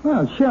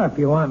 Well, sure, if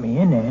you want me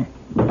in there.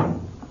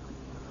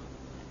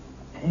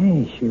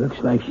 Hey, she looks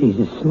like she's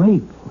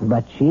asleep.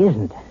 But she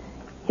isn't.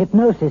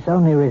 Hypnosis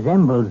only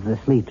resembles the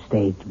sleep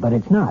state, but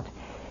it's not.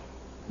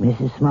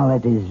 Mrs.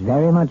 Smollett is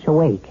very much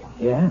awake.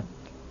 Yeah?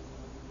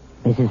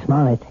 Mrs.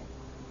 Smollett.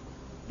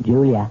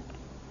 Julia,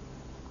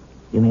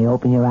 you may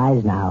open your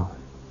eyes now.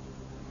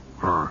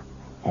 Ah,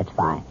 that's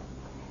fine.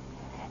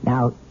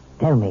 Now,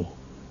 tell me,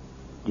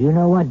 do you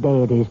know what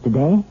day it is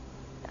today?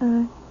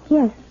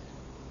 Yes.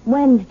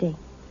 Wednesday.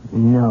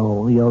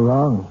 No, you're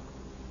wrong.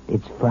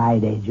 It's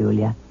Friday,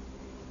 Julia.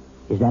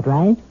 Is that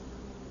right?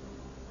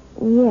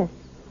 Yes,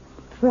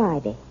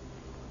 Friday.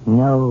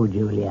 No,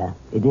 Julia,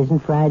 it isn't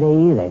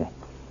Friday either.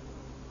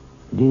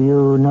 Do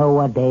you know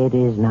what day it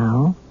is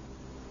now?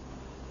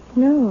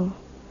 No.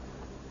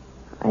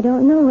 I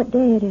don't know what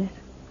day it is.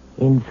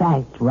 In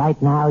fact,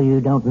 right now you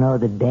don't know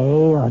the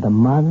day or the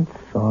month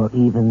or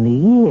even the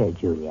year,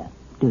 Julia,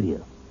 do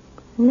you?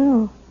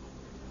 No.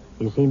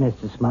 You see,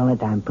 Mr.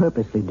 Smollett, I'm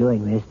purposely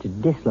doing this to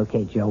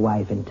dislocate your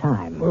wife in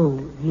time. Oh,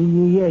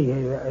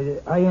 yeah,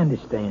 I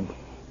understand.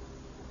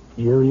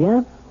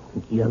 Julia,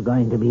 you're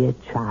going to be a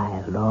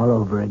child all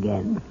over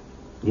again.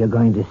 You're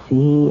going to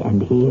see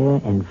and hear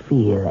and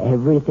feel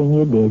everything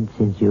you did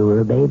since you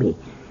were a baby.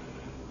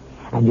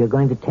 And you're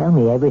going to tell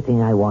me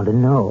everything I want to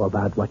know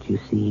about what you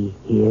see,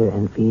 hear,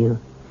 and feel.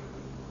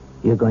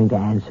 You're going to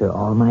answer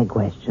all my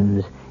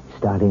questions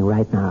starting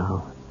right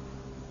now.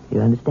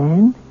 You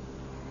understand?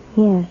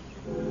 Yes.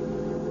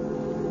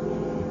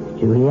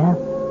 Julia,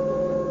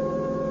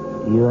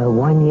 you are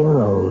 1 year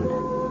old.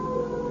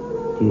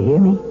 Do you hear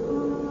me?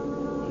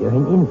 You're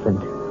an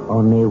infant,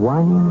 only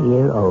 1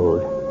 year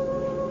old.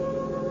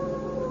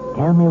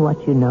 Tell me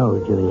what you know,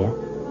 Julia.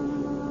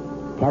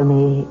 Tell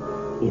me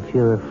if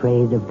you're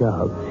afraid of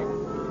dogs.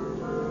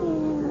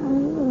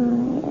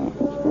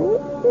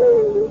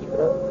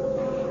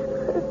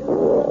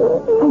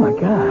 Oh, my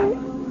God.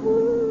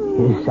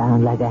 You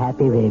sound like a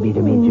happy baby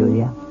to me,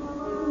 Julia.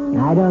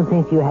 I don't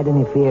think you had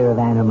any fear of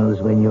animals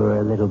when you were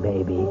a little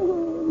baby.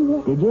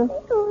 Did you?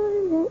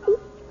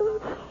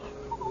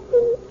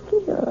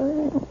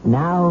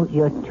 Now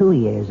you're 2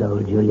 years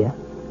old, Julia.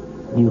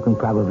 You can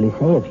probably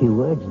say a few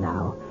words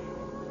now.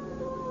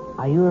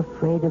 Are you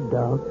afraid of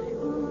dogs?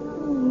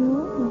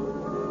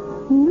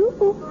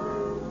 No.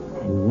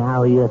 And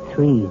now you're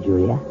 3,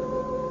 Julia.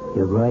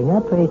 You're growing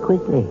up very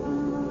quickly.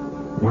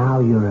 Now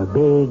you're a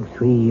big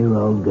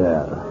 3-year-old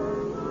girl.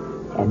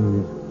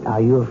 And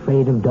are you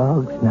afraid of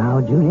dogs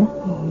now, Julia?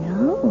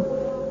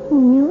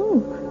 No.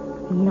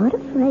 I'm not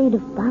afraid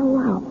of Bow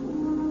Wow.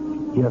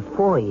 You're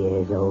 4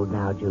 years old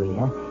now,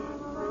 Julia.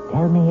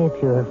 Tell me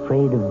if you're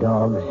afraid of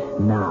dogs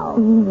now.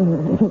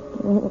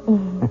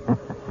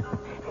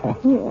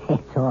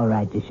 It's all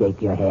right to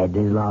shake your head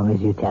as long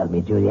as you tell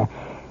me, Julia.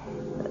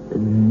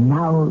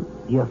 Now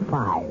you're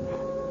 5.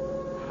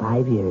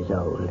 5 years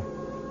old.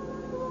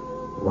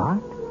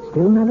 What?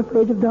 Still not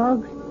afraid of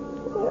dogs?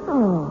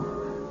 No.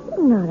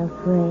 I'm not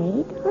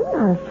afraid.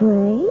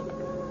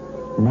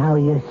 Now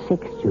you're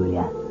 6,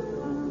 Julia.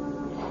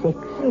 6.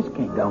 This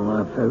can go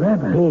on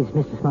forever. Please,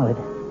 Mr. Smollett.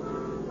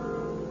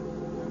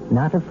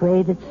 Not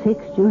afraid at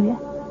 6, Julia?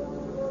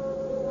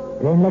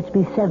 Then let's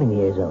be 7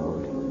 years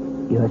old.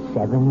 You're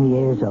 7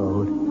 years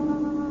old.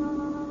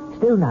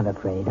 Still not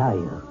afraid, are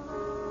you?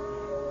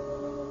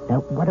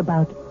 Now, what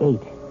about 8?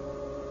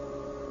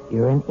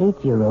 You're an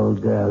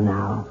 8-year-old girl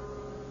now.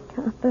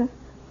 Topper.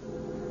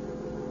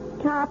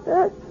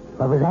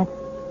 What was that?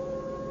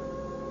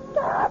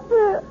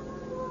 Topper.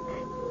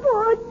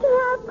 Poor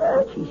Topper.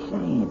 What's she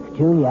saying?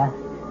 Julia,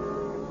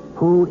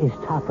 who is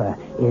Topper?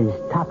 Is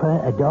Topper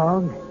a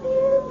dog?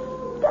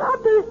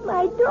 Topper's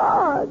my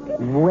dog.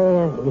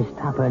 Where is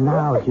Topper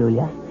now,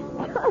 Julia?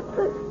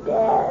 Topper's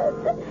dead.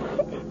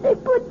 They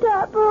put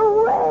Topper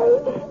away.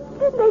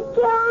 They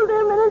killed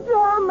him, and it's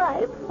all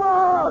my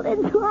fault.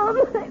 It's all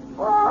my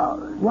fault.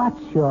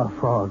 What's your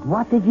fault?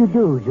 What did you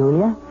do,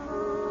 Julia?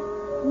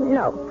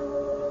 No.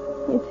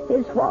 It's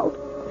his fault.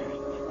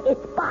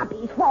 It's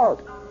Bobby's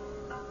fault.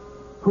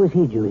 Who is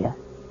he, Julia?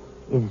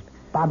 Is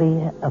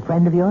Bobby a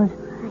friend of yours?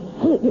 I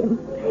hate him.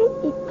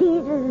 He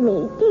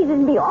teases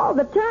me all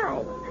the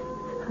time.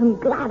 I'm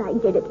glad I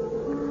did it.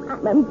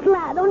 I'm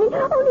glad. Only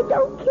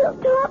don't kill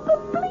Topper,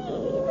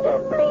 please.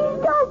 Please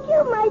don't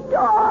kill my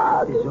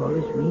dog. Does all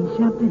this mean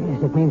something?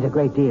 Yes, it means a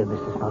great deal,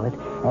 Mr. Smollett.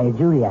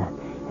 Julia,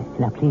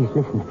 now please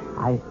listen.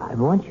 I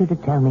want you to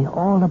tell me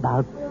all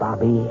about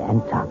Bobby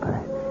and Topper.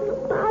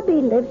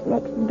 Bobby lives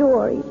next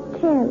door. He's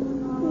 10.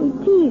 He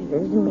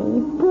teases me.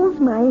 He pulls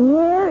my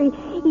hair.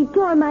 He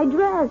tore my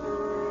dress.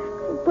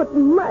 He put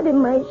mud in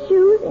my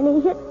shoes, and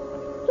he hit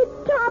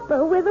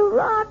Topper with a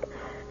rock.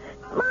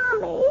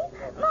 Mommy!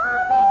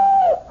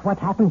 What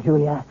happened,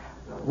 Julia?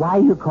 Why are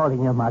you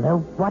calling your mother?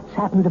 What's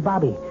happened to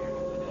Bobby?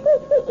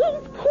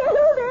 He's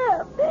killed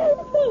him!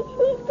 He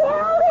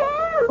killed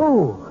him!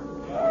 Who?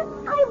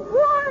 I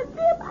warned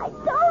him. I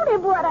told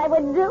him what I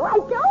would do. I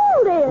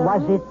told him.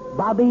 Was it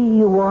Bobby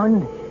you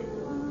warned?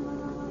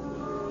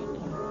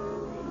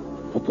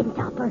 Sick him,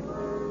 Topper.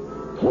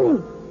 Kill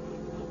him.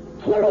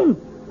 Kill him.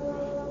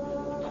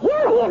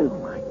 Oh,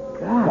 my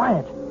God.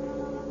 Quiet.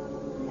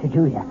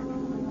 Julia,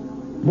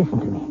 listen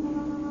to me.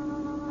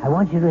 I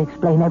want you to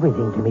explain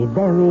everything to me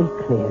very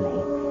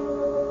clearly.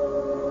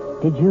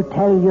 Did you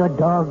tell your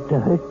dog to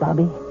hurt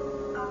Bobby?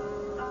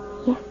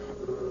 Yes.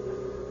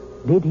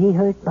 Did he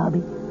hurt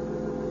Bobby?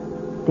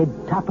 Did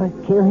Topper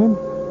kill him?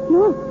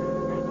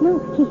 No,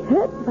 he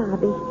hurt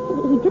Bobby.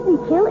 He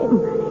didn't kill him.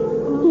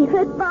 He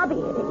hurt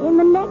Bobby in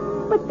the neck,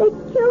 but they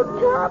killed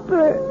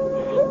Topper.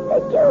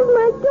 They killed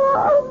my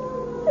dog.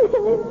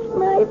 And it's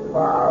my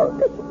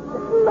fault. It's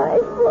my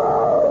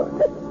fault.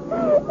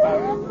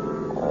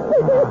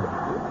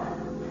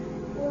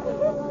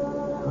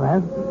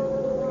 Well,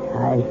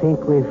 I think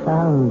we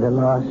found the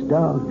lost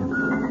dog.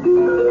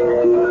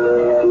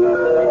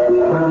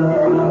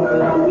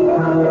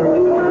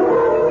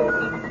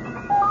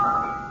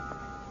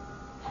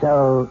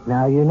 So,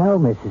 now you know,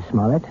 Mrs.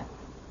 Smollett.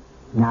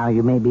 Now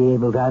you may be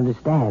able to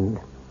understand.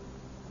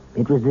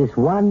 It was this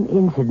one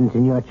incident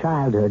in your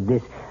childhood,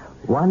 this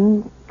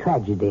one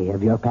tragedy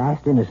of your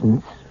past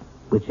innocence,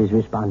 which is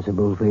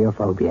responsible for your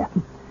phobia.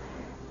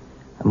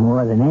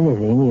 More than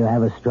anything, you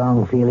have a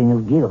strong feeling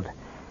of guilt.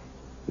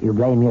 You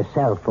blame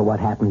yourself for what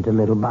happened to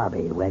little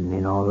Bobby, when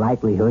in all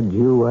likelihood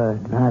you were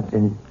not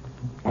in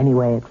any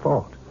way at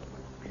fault.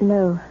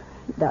 No,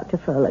 Dr.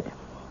 Furlick.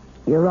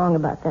 You're wrong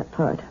about that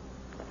part.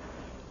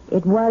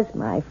 It was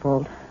my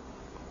fault.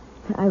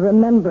 I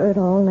remember it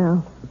all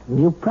now.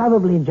 You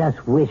probably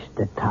just wished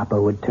that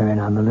Topper would turn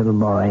on the little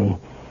boy,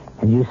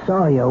 and you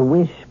saw your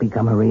wish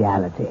become a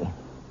reality.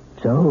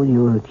 So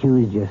you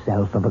accused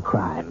yourself of a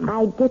crime.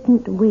 I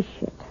didn't wish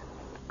it.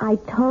 I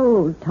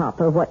told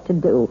Topper what to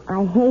do.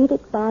 I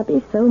hated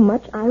Bobby so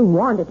much I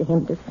wanted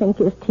him to sink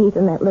his teeth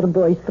in that little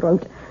boy's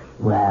throat.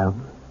 Well,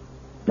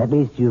 at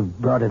least you've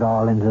brought it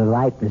all into the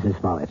light, Mrs.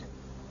 Smollett.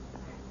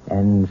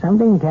 And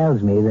something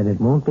tells me that it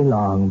won't be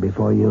long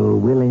before you'll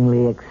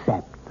willingly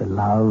accept the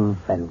love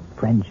and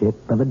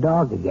friendship of a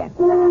dog again.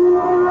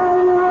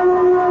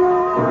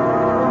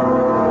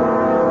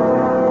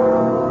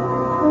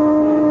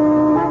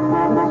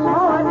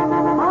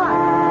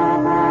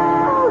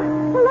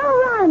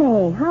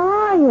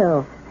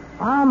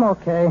 I'm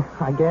okay,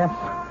 I guess.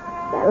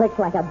 That looks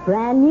like a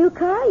brand new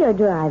car you're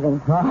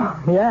driving.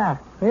 Oh, yeah,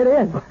 it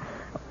is.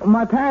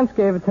 My parents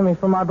gave it to me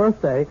for my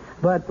birthday,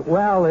 but,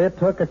 well, it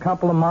took a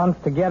couple of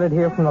months to get it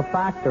here from the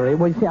factory.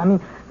 Well, you see,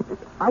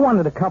 I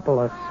wanted a couple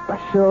of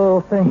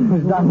special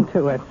things done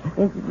to it.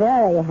 It's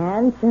very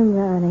handsome,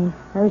 Ronnie.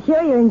 I'm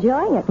sure you're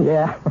enjoying it.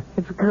 Yeah,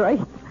 it's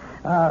great.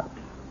 I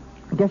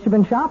guess you've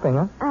been shopping,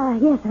 huh?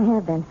 Yes, I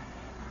have been.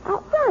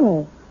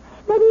 Ronnie,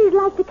 maybe you'd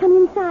like to come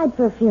inside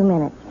for a few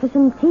minutes for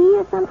some tea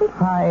or something?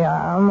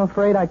 I'm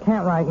afraid I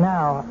can't right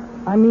now.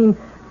 I'm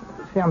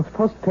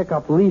supposed to pick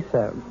up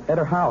Lisa at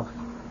her house.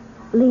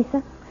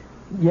 Lisa?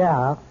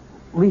 Yeah,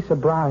 Lisa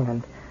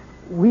Bryant.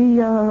 We,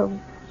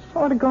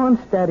 sort of going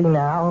steady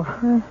now.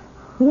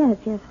 Yes,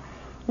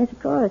 of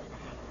course.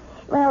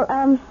 Well,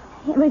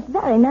 it was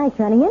very nice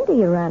running into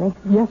you, Ronnie.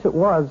 Yes, it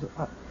was.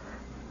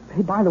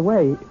 Hey, by the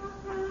way,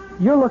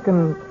 you're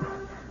looking,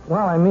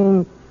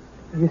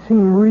 you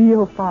seem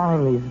real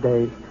fine these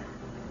days,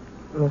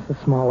 Mrs.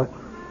 Smollett.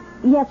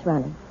 Yes,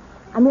 Ronnie.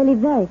 I'm really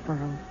very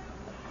fine.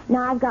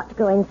 Now I've got to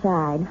go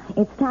inside.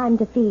 It's time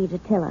to feed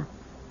Attila.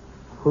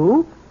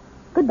 Who?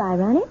 Goodbye,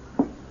 Ronnie.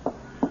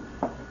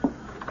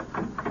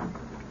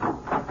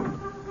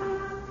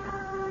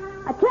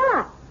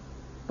 Attila!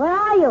 Where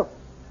are you?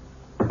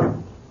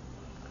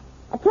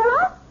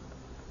 Attila?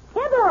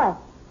 Here, boy.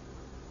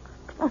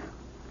 Oh,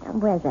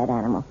 where's that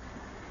animal?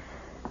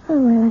 Oh,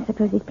 well, I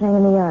suppose he's playing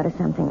in the yard or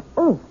something.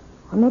 Oh,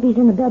 or maybe he's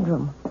in the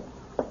bedroom.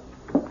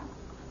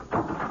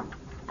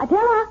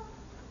 Attila?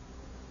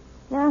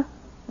 No,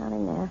 not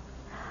in there.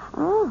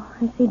 Oh,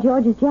 I see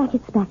George's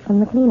jacket's back from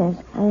the cleaners.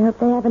 I hope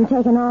they haven't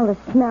taken all the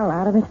smell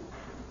out of it.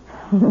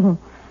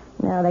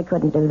 No, they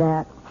couldn't do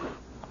that.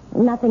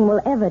 Nothing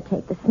will ever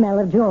take the smell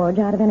of George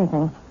out of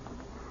anything.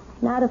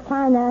 Now to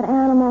find that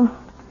animal.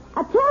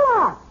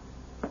 Attila!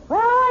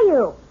 Where are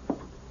you?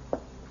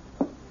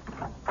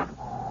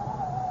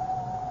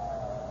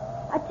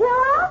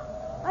 Attila?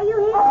 Are you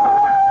here?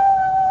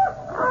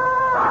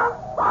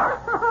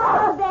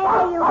 Oh,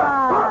 there you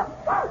are.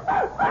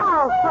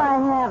 Oh, for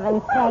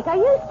heaven's sake. Are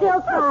you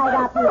still tied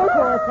up, you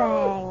poor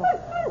thing?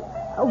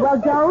 Well,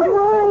 don't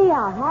worry.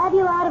 I'll have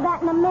you out of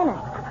that in a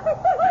minute.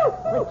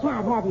 We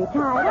can't have you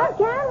tied up,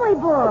 can we,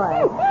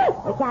 boy?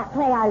 We can't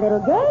play our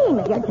little game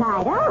if you're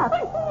tied up.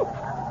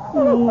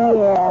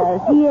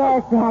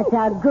 Yes, that's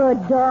a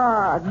good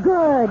dog.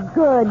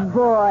 Good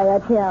boy,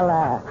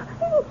 Attila.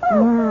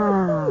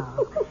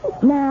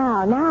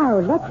 Now,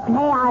 let's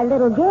play our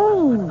little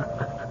game.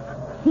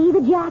 See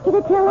the jacket,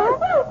 Attila?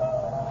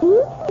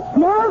 See?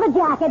 Smell the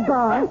jacket,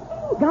 boy.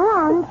 Go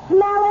on,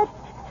 smell it.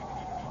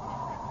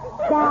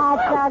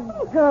 That's a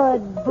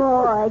good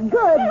boy.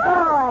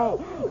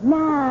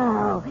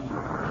 Now,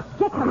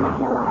 stick him,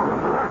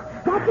 Attila.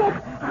 That's it.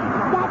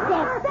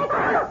 Stick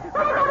him,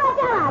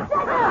 Attila.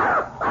 Stick him.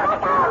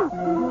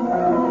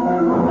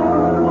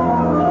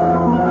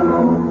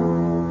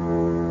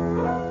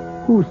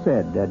 Who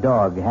said a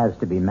dog has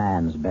to be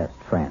man's best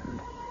friend?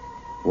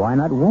 Why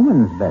not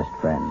woman's best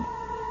friend?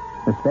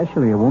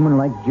 Especially a woman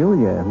like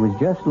Julia, who's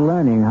just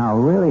learning how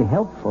really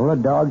helpful a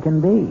dog can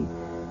be.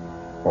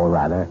 Or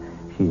rather,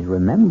 she's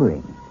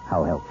remembering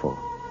how helpful.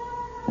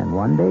 And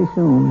one day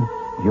soon,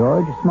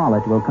 George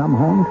Smollett will come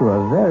home to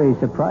a very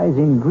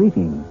surprising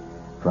greeting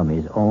from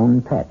his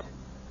own pet.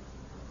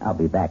 I'll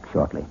be back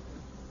shortly.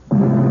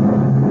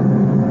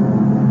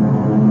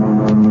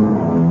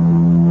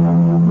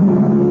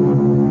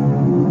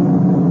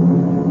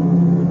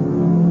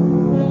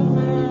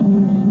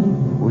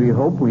 We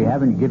hope we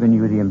haven't given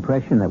you the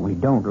impression that we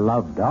don't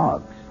love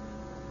dogs.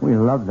 We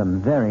love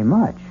them very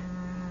much,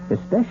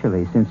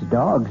 especially since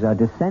dogs are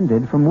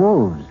descended from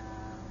wolves.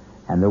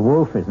 And the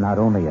wolf is not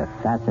only a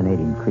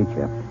fascinating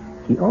creature,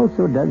 he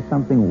also does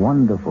something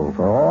wonderful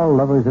for all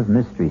lovers of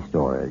mystery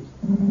stories.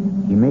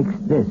 He makes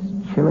this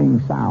chilling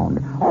sound.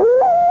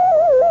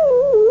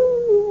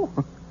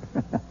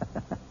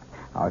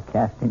 Our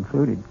cast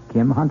included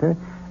Kim Hunter,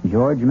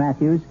 George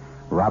Matthews,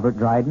 Robert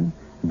Dryden,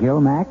 Gil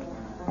Mack,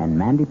 and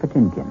Mandy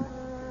Patinkin.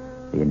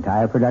 The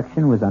entire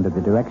production was under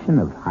the direction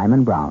of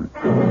Hyman Brown.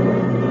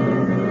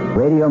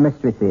 Radio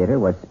Mystery Theater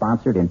was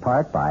sponsored in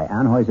part by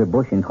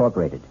Anheuser-Busch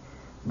Incorporated,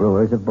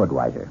 brewers of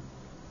Budweiser.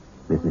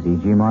 This is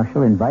E.G.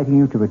 Marshall inviting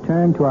you to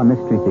return to our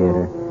Mystery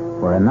Theater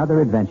for another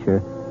adventure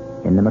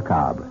in the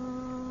macabre.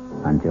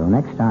 Until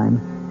next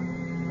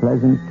time,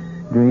 pleasant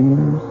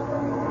dreams.